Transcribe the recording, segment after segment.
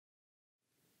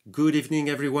Good evening,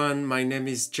 everyone. My name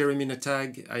is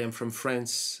J.Nattagh. I am from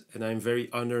France, and I'm very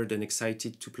honored and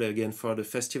excited to play again for the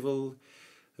festival.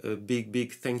 A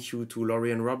big thank you to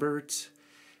Laurie and Robert.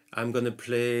 I'm gonna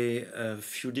play a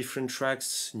few different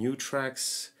tracks, new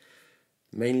tracks,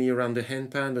 mainly around the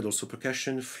handpan, but also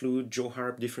percussion, flute, jaw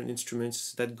harp, different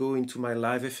instruments that go into my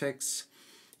live effects,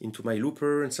 into my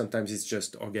looper, and sometimes it's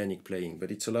just organic playing,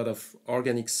 but it's a lot of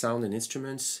organic sound and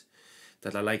instruments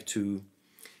that I like to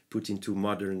put into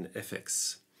modern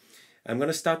effects. I'm going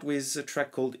to start with a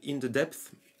track called In the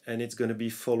Depth, and it's going to be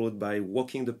followed by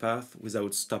Walking the Path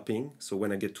Without Stopping. So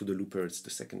when I get to the looper, it's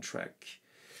the second track.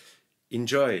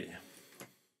 Enjoy!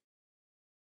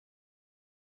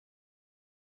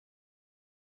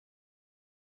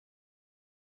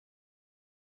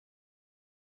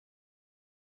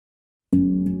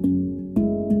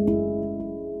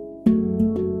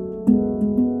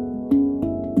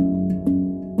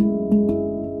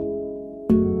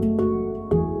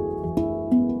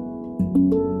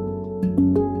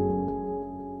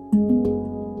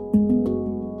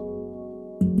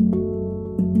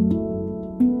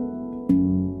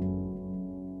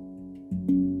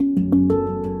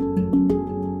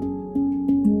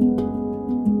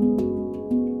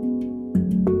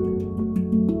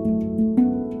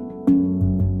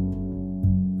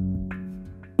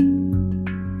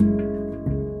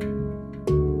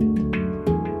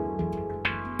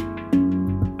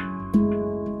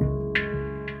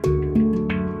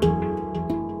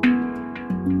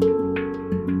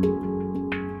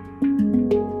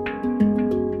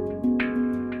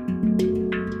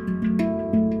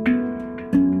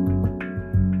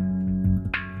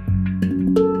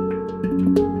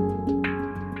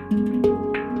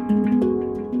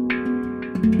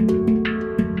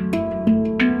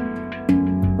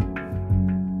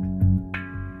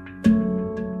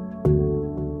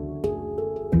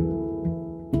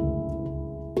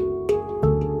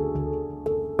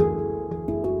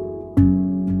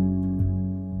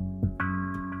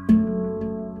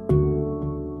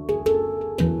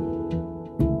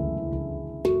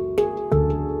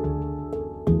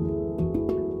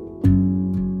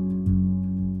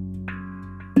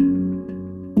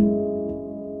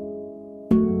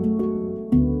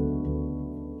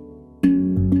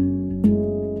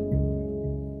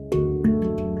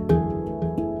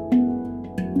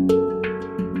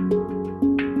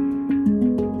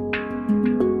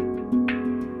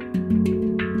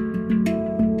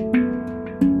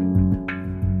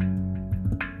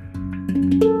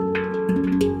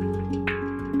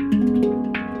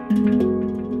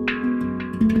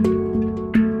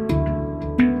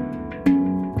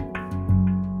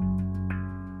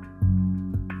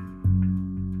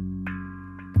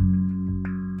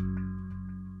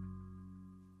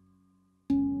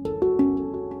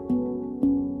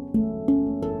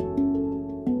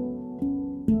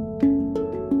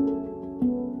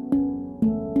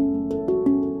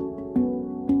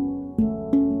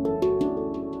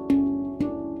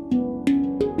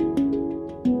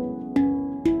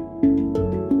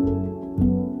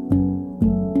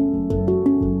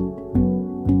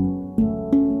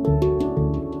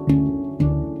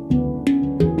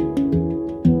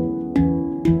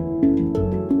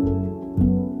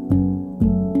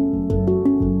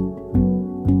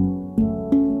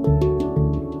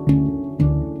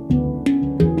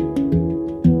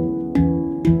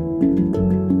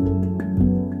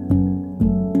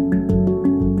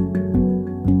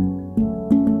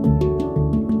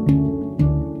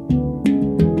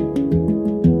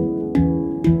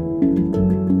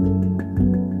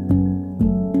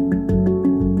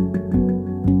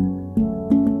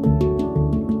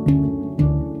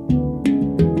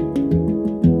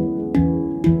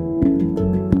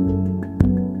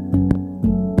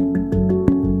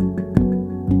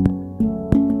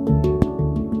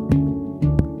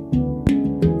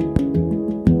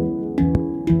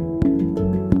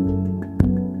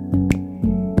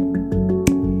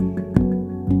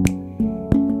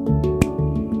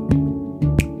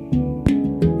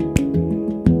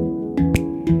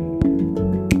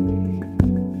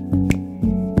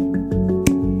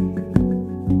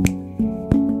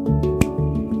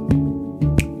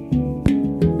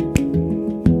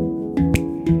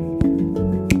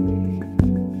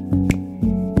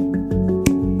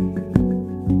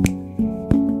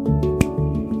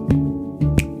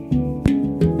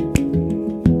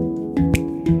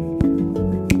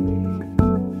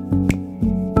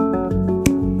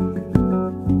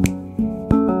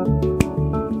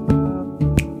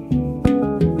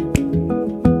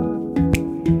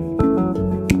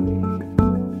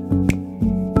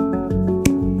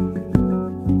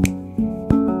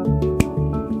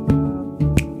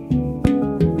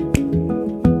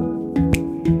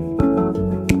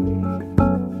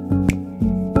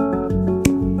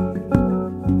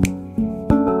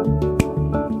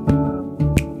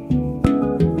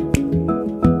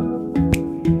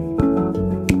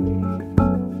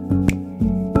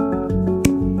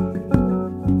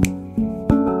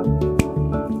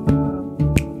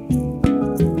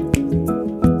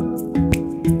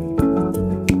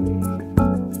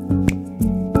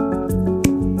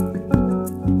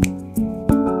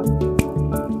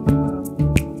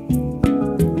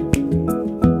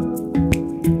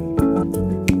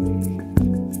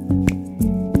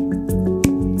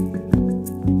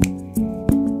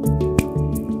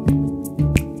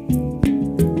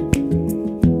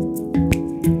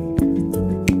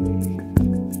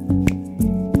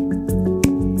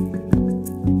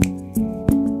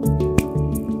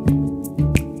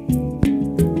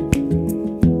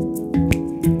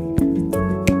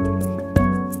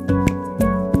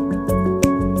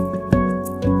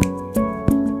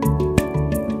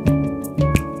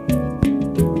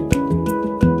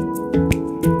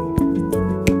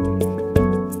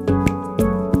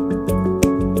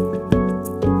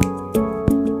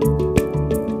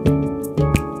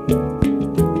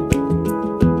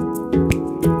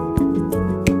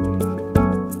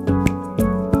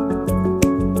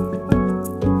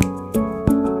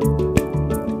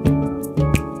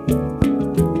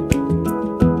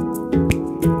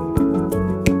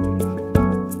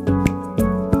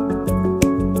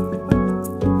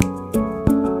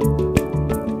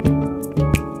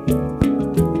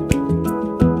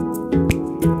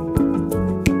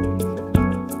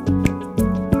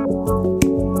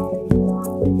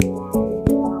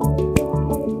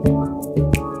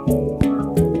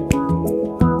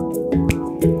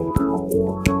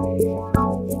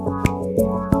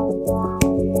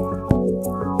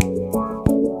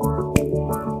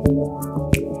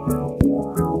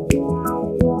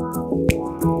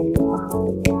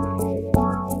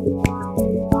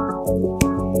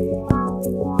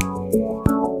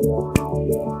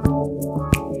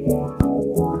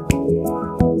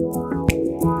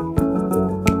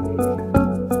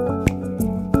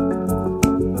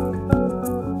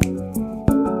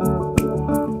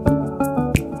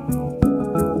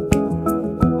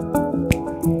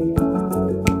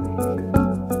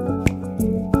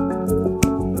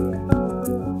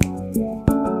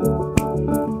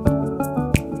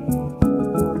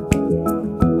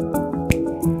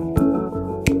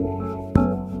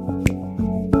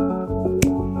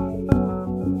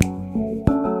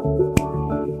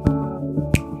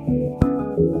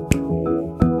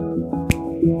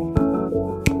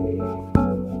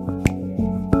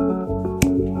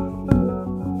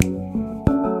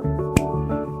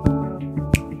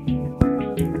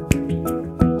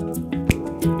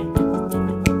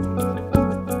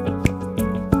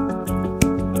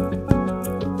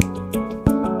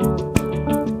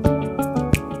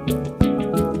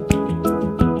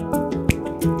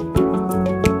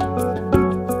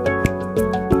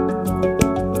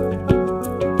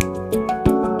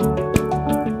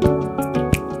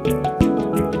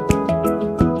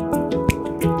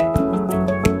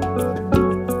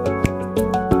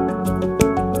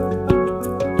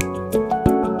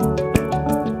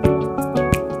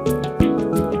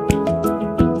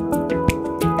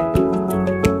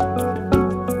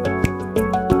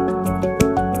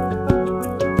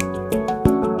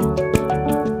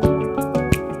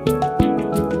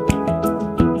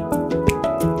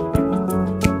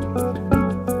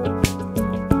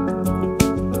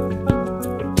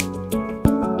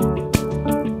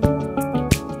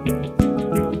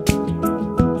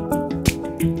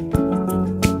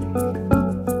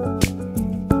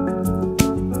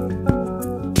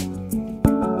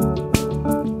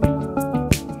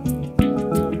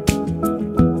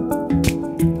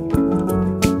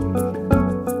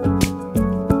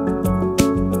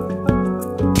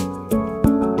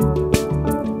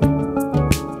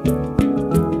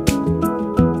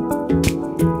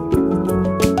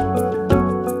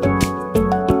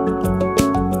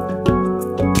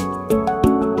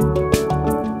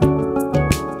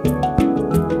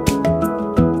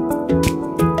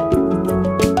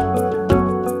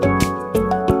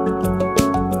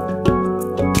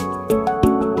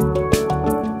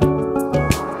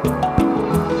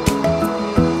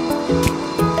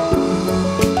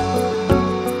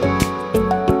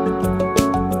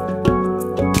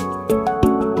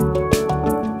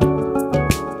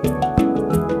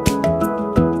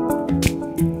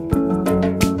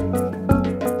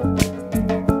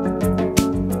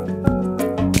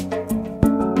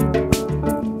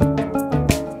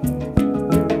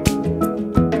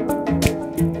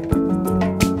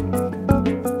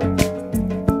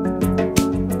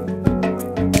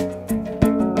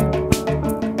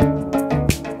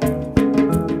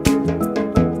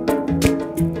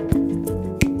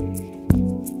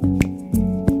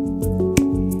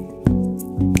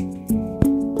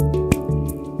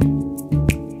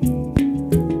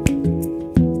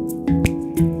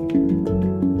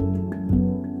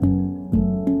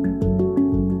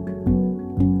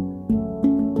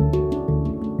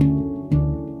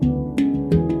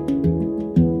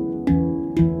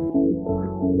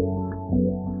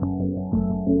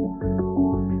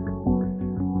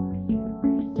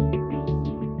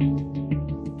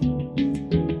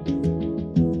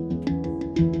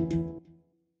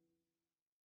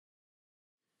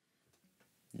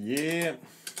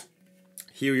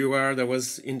 here you are, that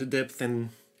was In the Depth and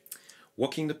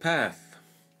Walking the Path.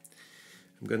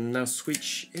 I'm gonna now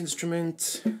switch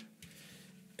instrument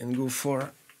and go for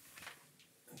a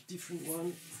different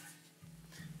one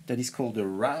that is called the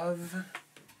Rav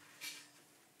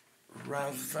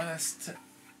Vast.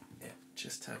 Yeah,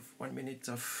 just have 1 minute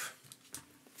of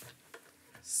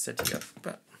setting up.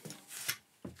 But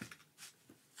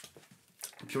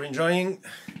hope you're enjoying.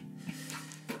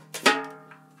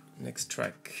 Next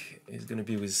track is gonna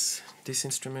be with this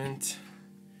instrument.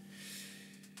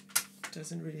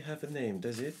 Doesn't really have a name,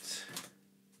 does it?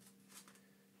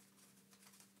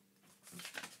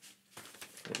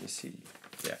 Let me see.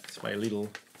 Yeah, it's my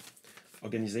little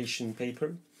organization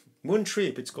paper. Moon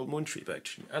Trip, it's called Moon Trip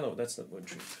actually. Ah no, that's not Moon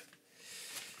Trip.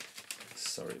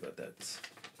 Sorry about that.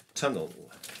 Tunnel.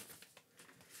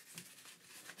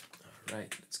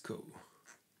 Alright, let's go.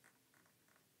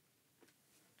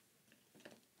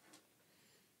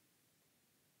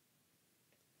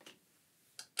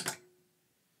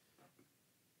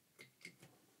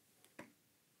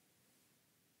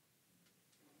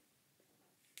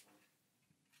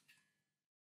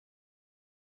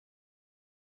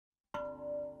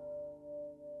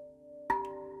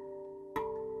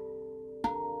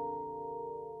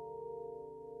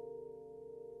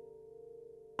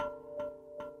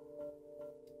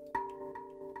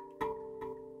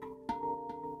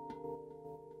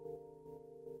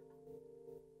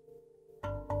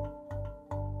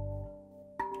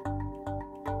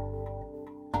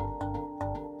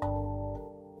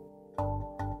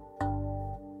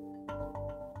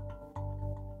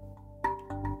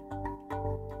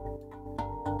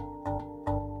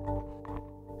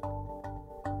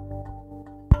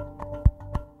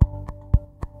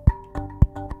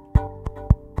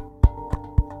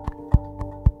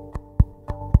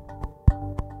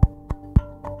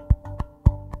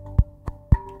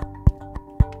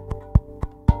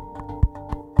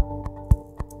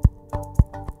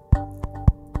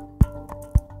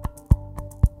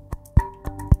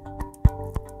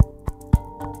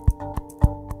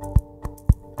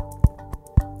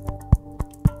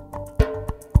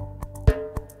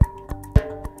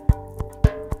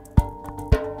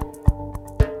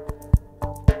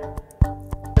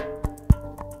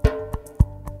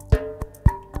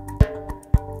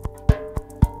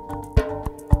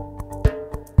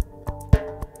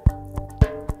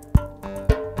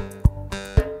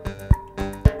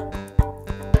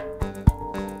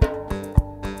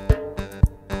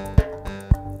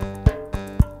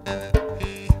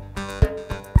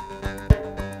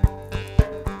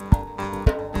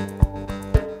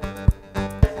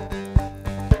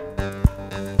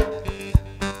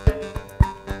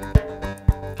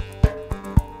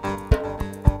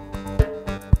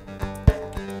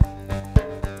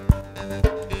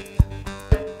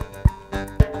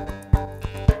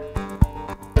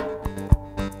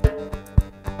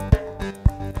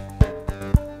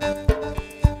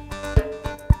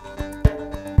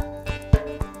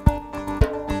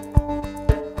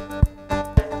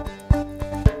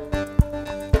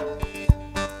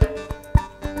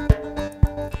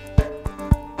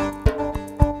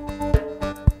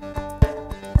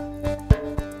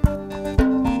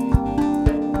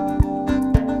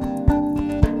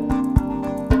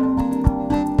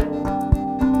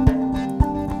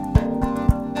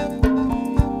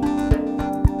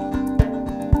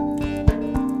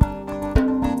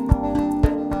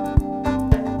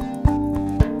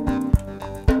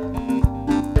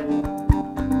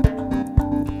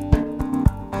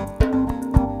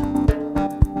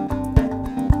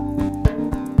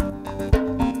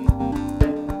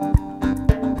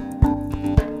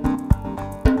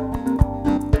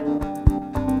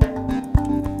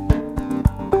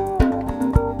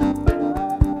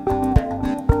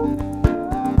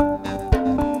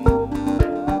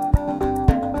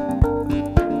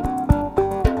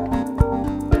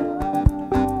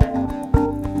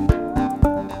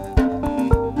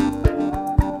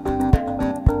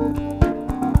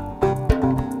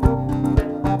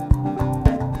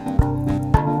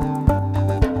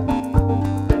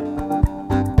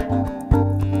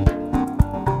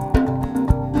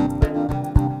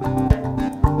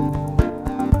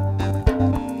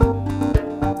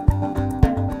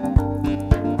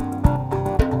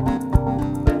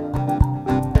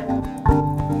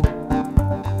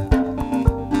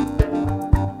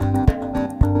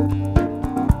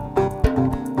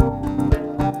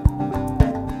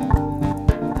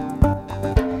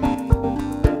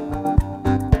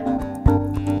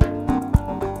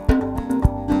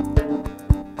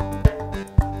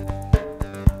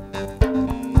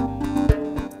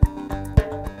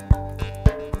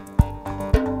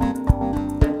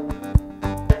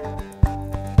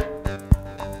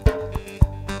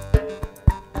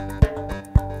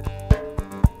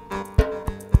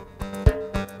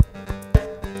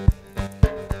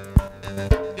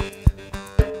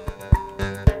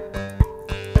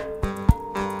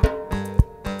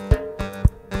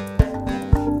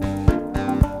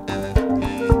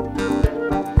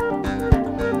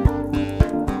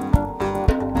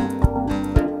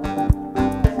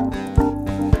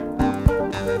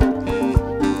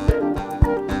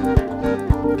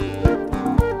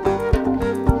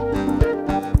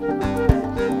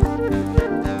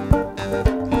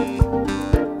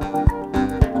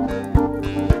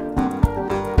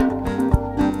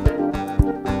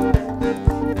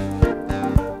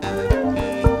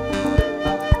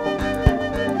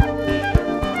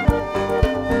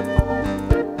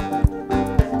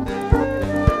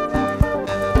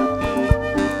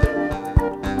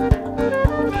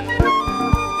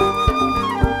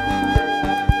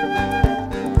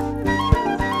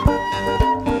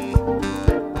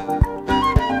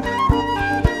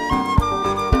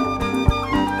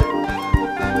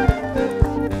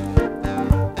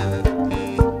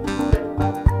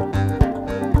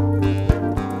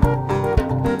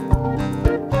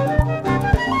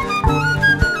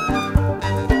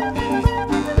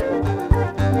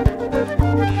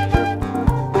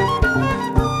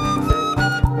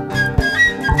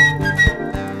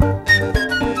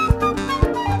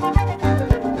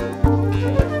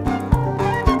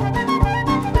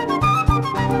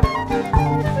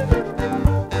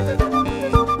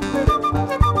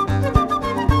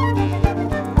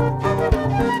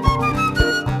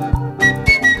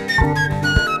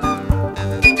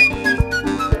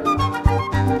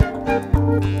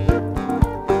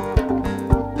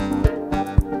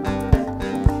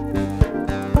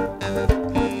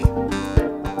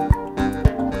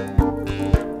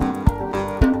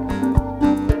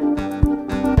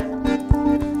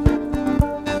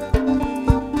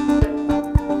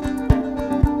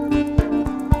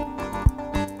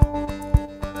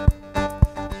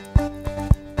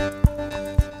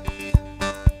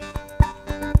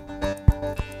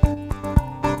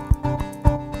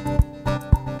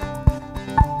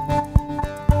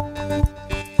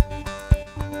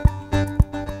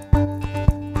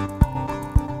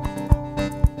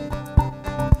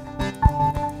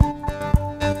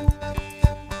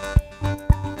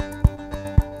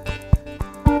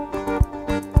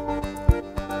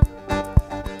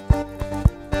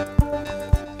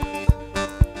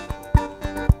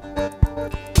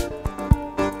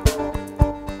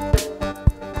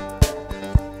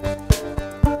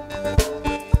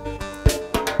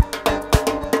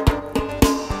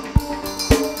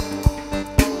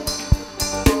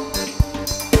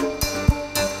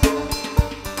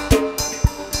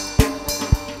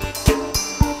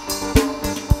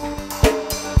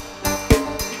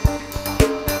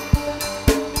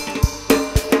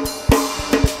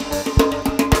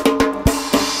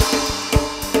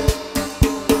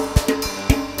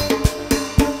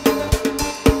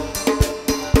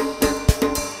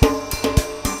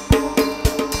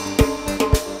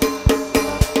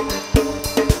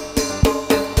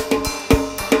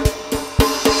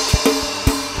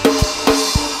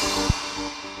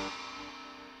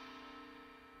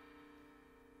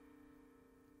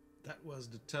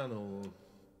 the tunnel.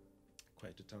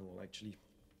 Quite a tunnel, actually.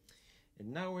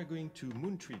 And now we're going to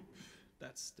Moon Trip.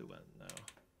 That's the one now.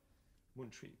 Moon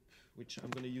Trip, which I'm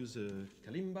going to use a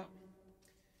kalimba.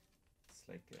 It's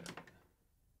like an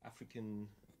African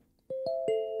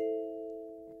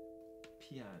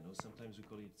piano. Sometimes we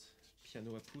call it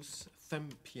piano à pouce, thumb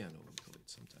piano, we call it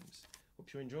sometimes.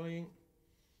 Hope you're enjoying.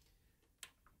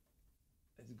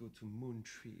 Let's go to Moon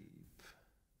Trip.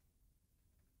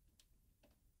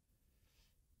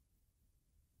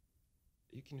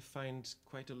 You can find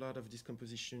quite a lot of these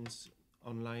compositions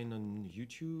online on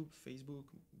YouTube, Facebook,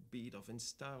 Beat of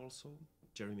Insta also,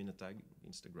 J.Nattagh,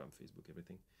 Instagram, Facebook,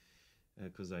 everything.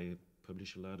 Because I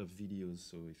publish a lot of videos,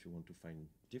 so if you want to find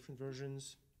different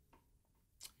versions,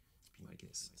 be my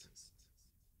guest.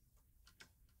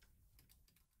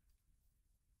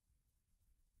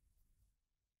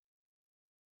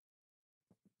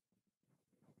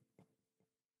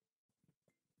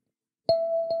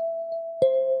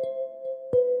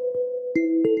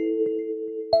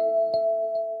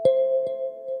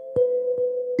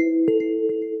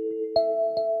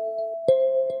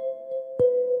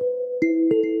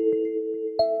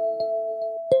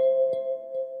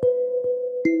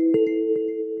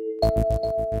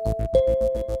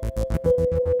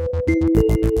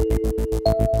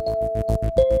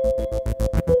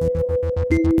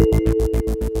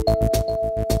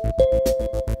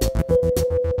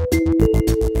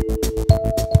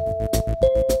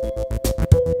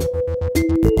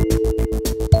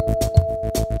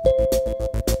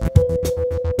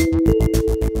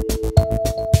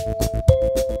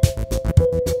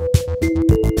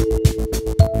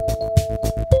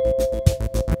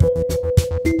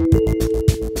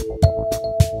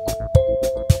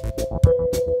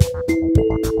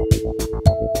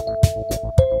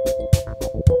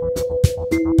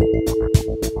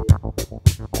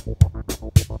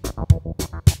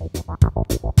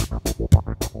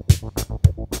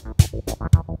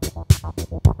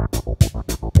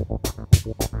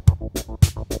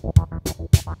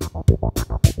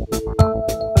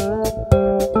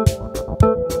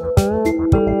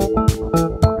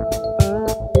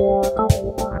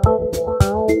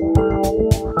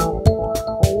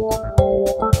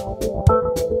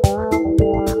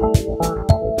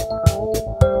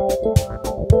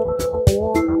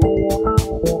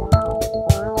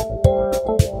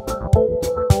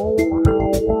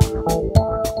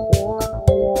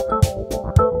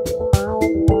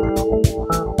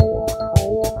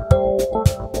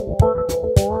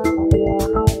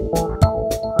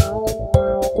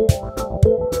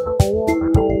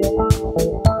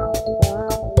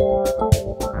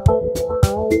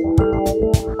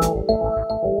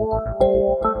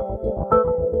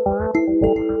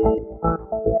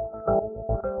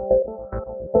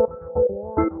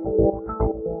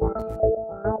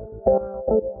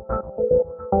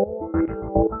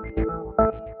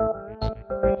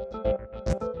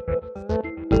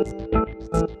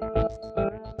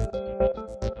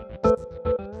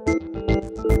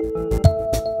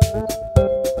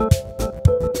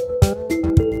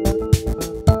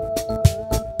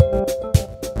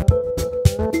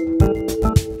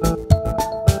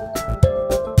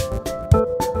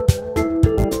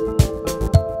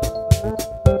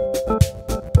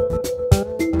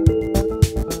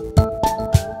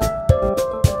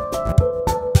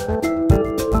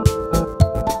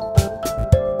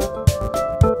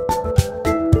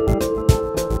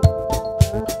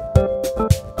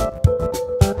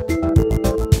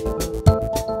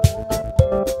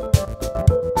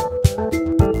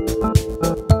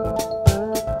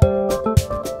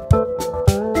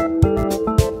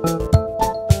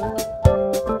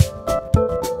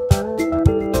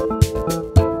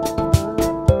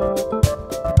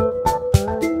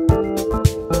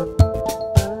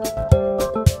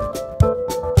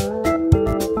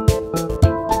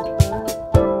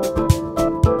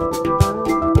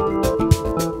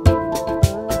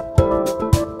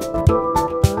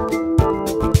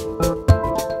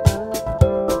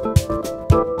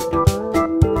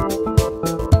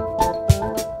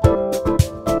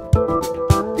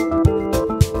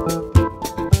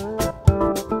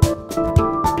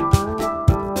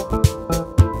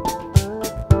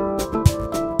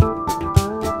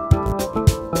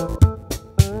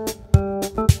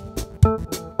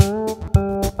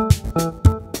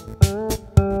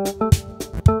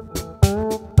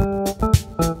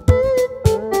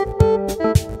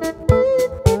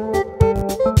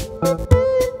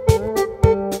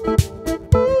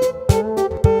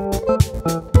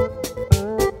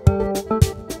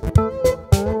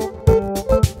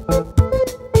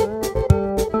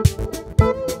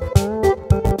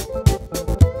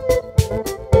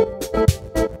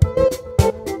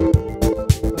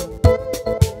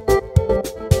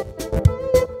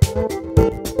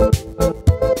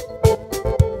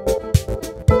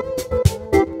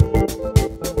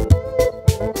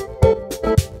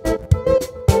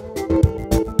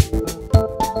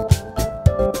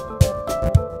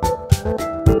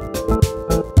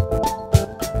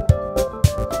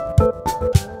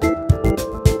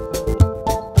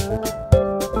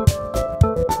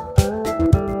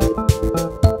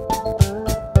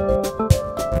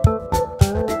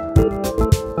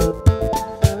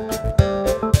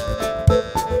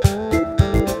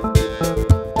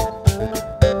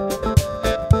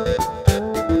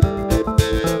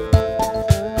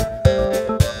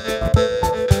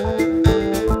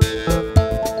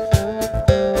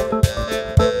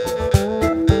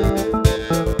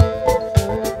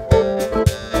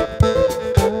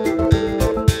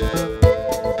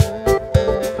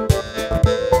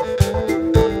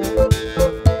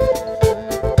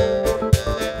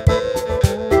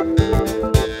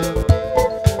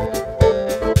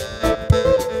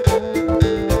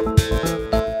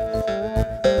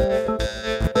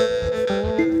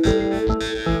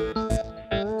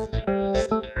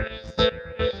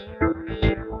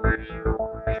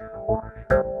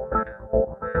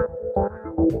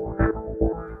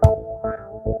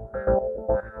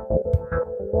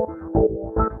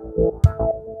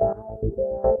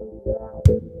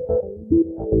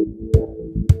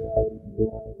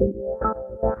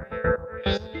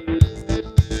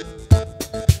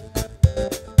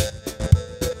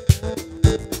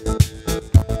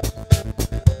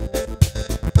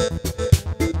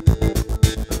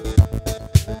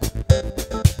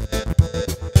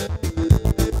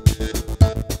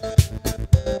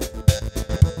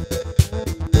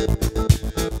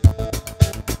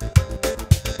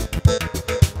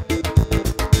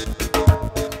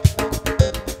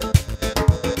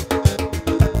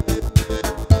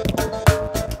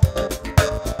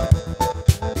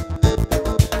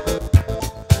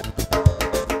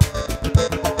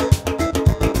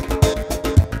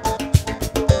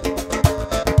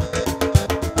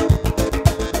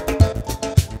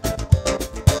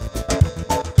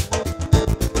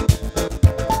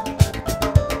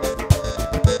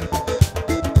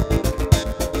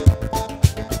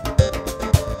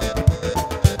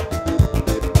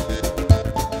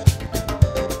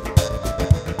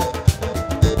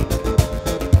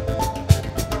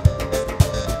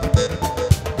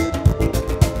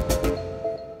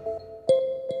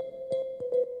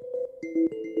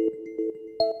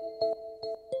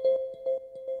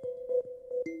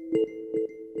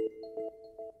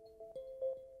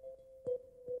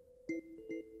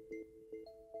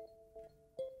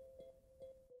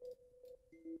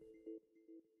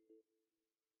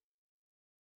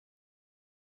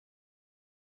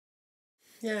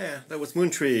 Yeah, that was Moon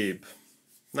Trip.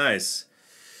 Nice.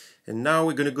 And now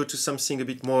we're gonna go to something a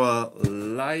bit more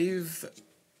live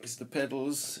with the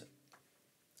pedals.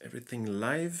 Everything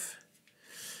live.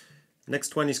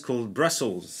 Next one is called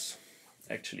Brussels,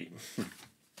 actually.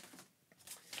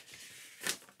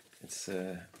 It's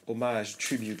a homage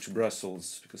tribute to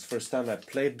Brussels because first time I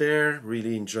played there,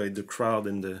 really enjoyed the crowd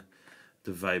and the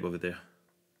vibe over there.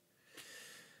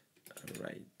 All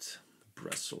right,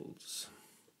 Brussels.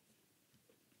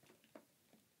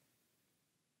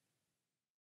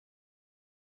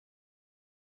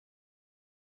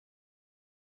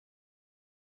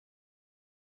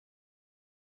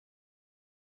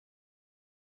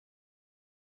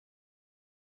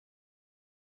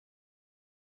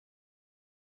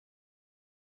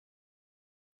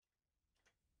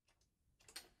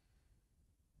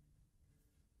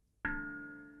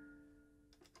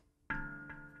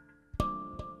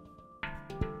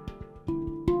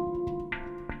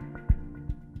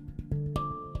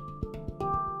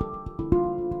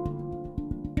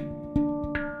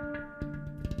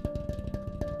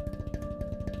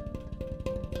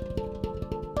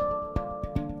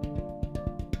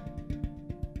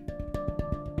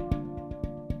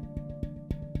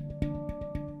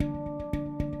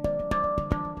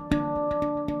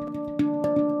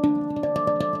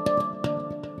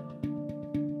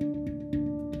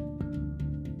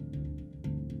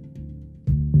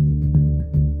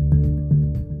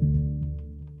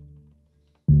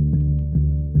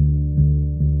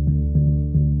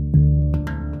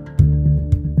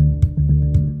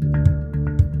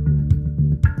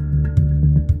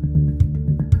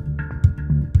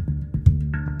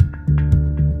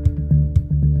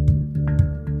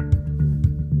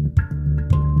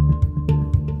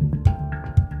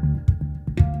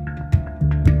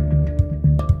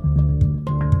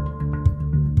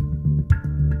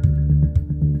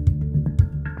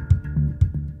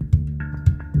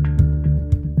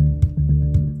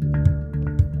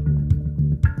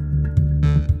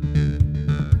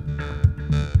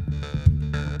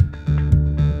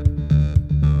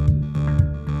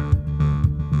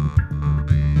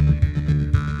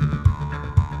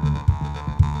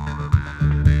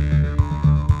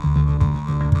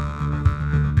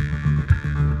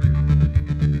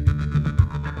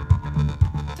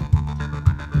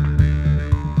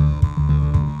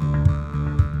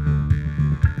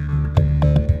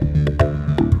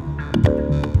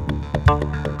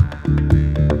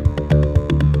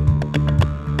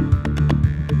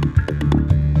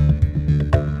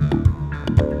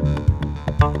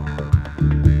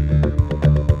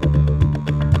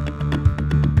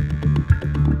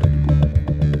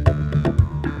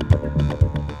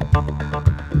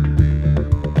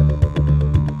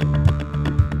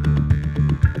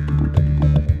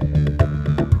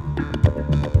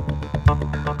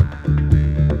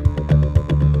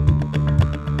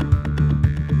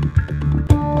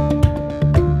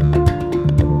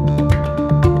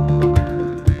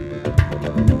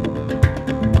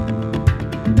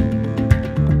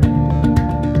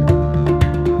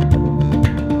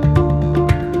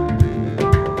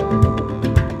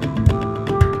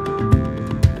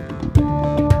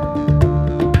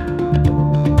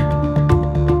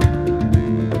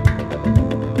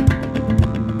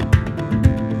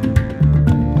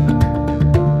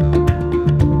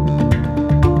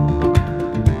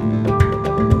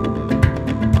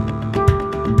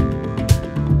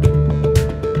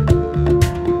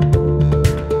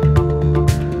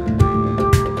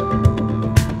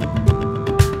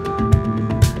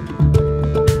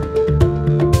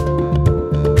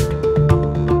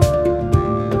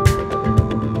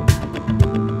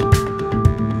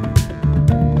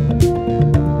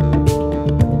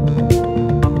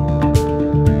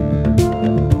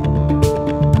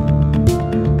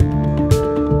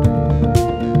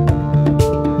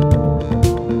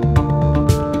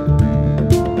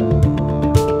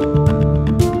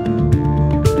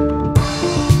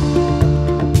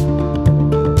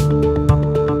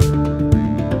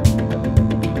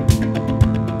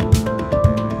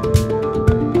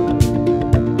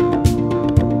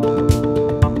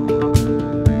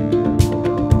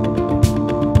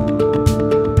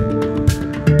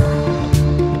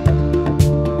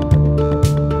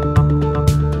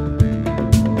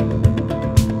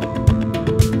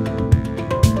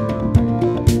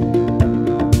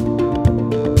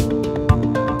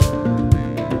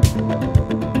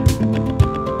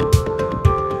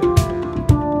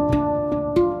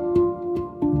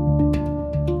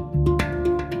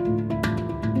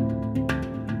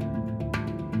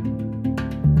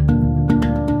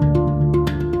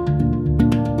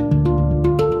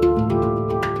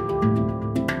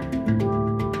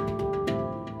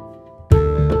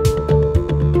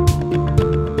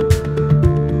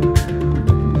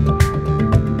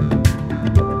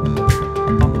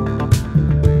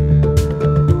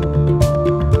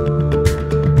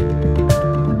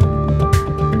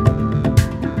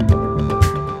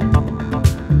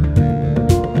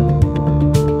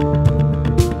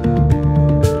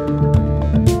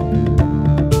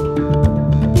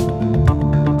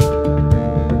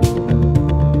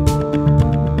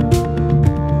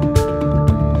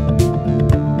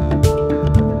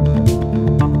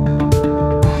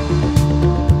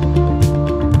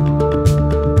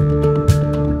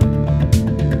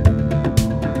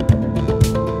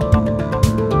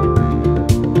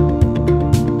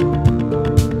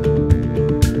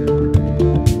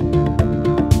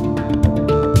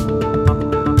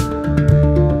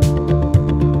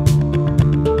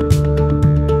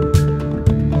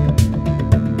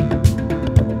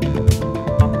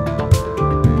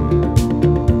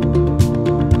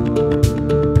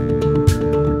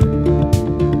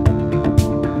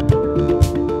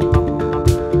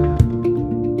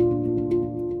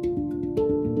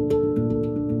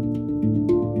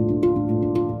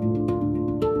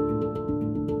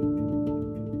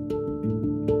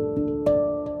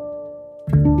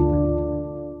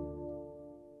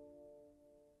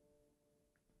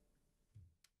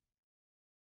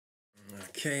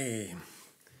 Okay.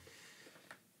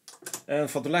 And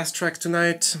for the last track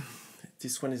tonight,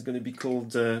 this one is going to be called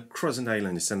Crozon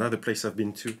Island. It's another place I've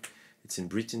been to. It's in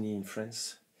Brittany in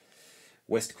France,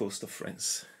 west coast of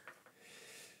France.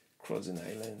 Crozon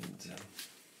Island.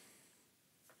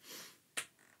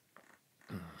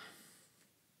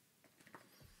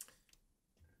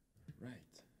 Right.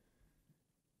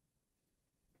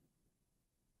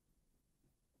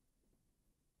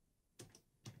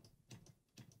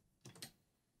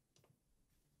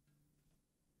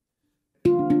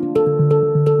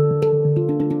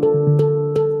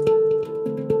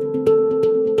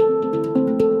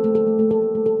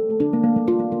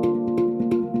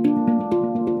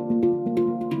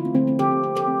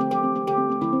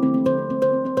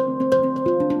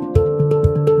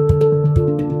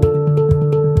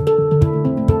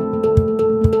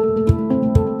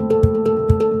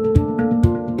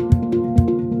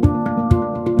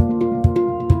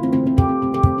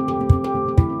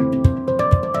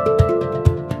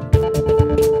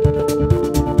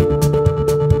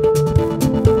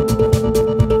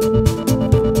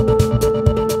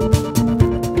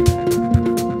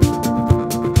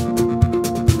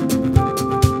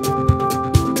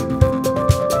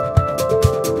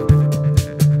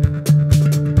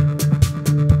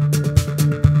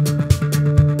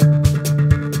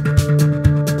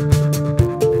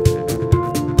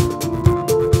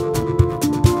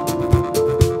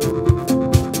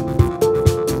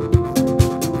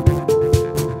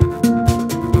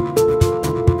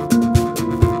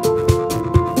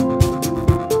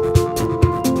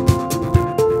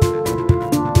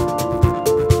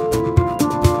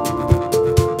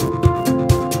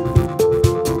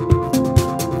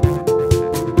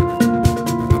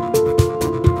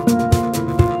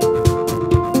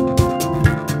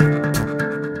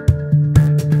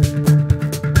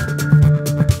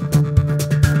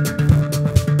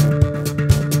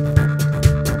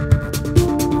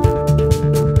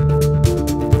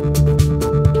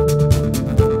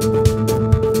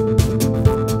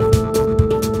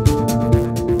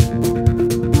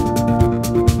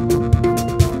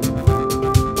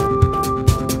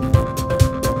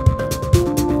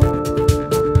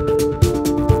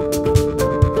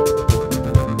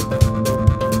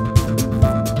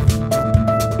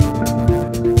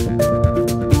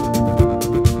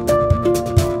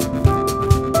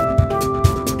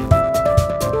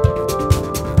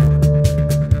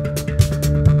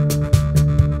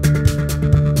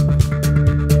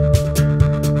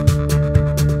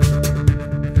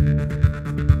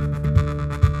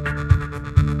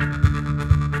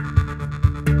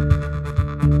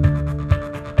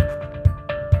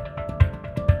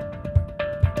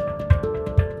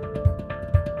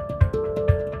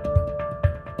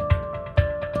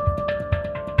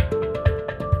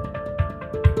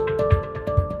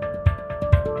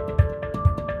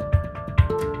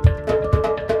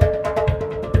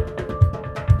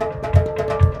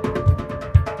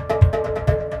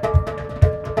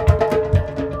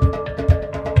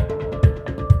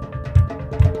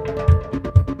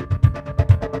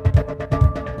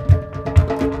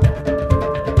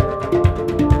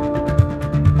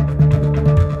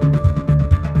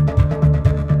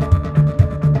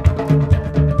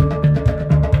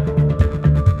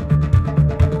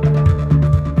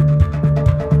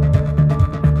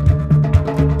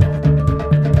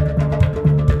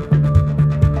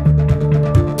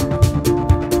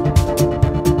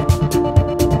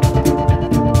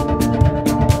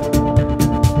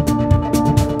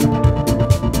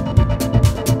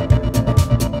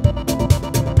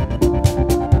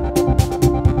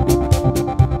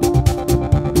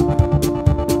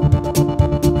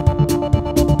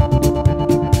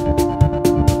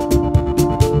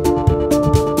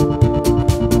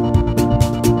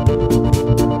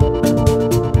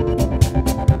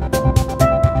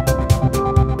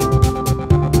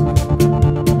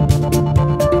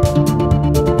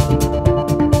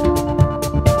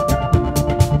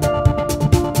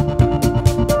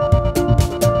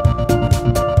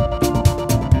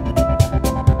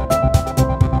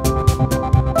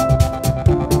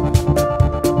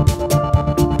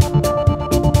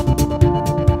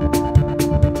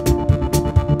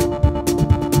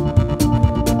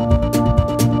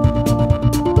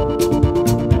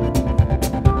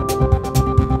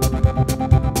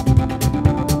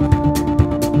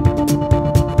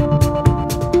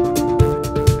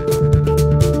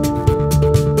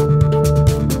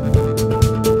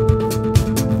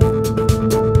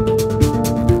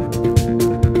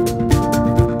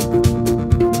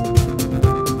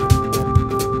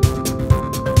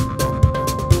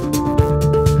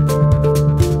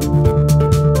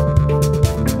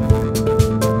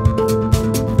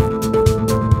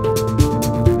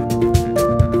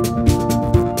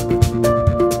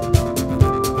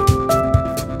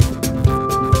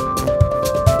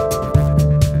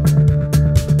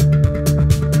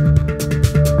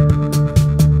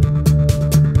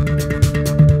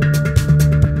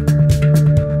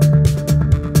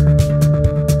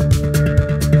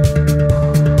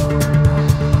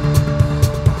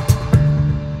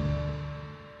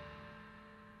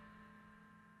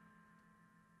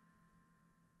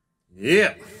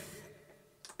 Yeah.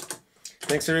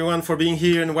 Thanks everyone for being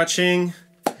here and watching.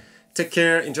 Take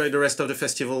care. Enjoy the rest of the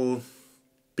festival.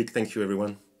 Big thank you,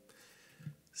 everyone.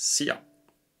 See ya.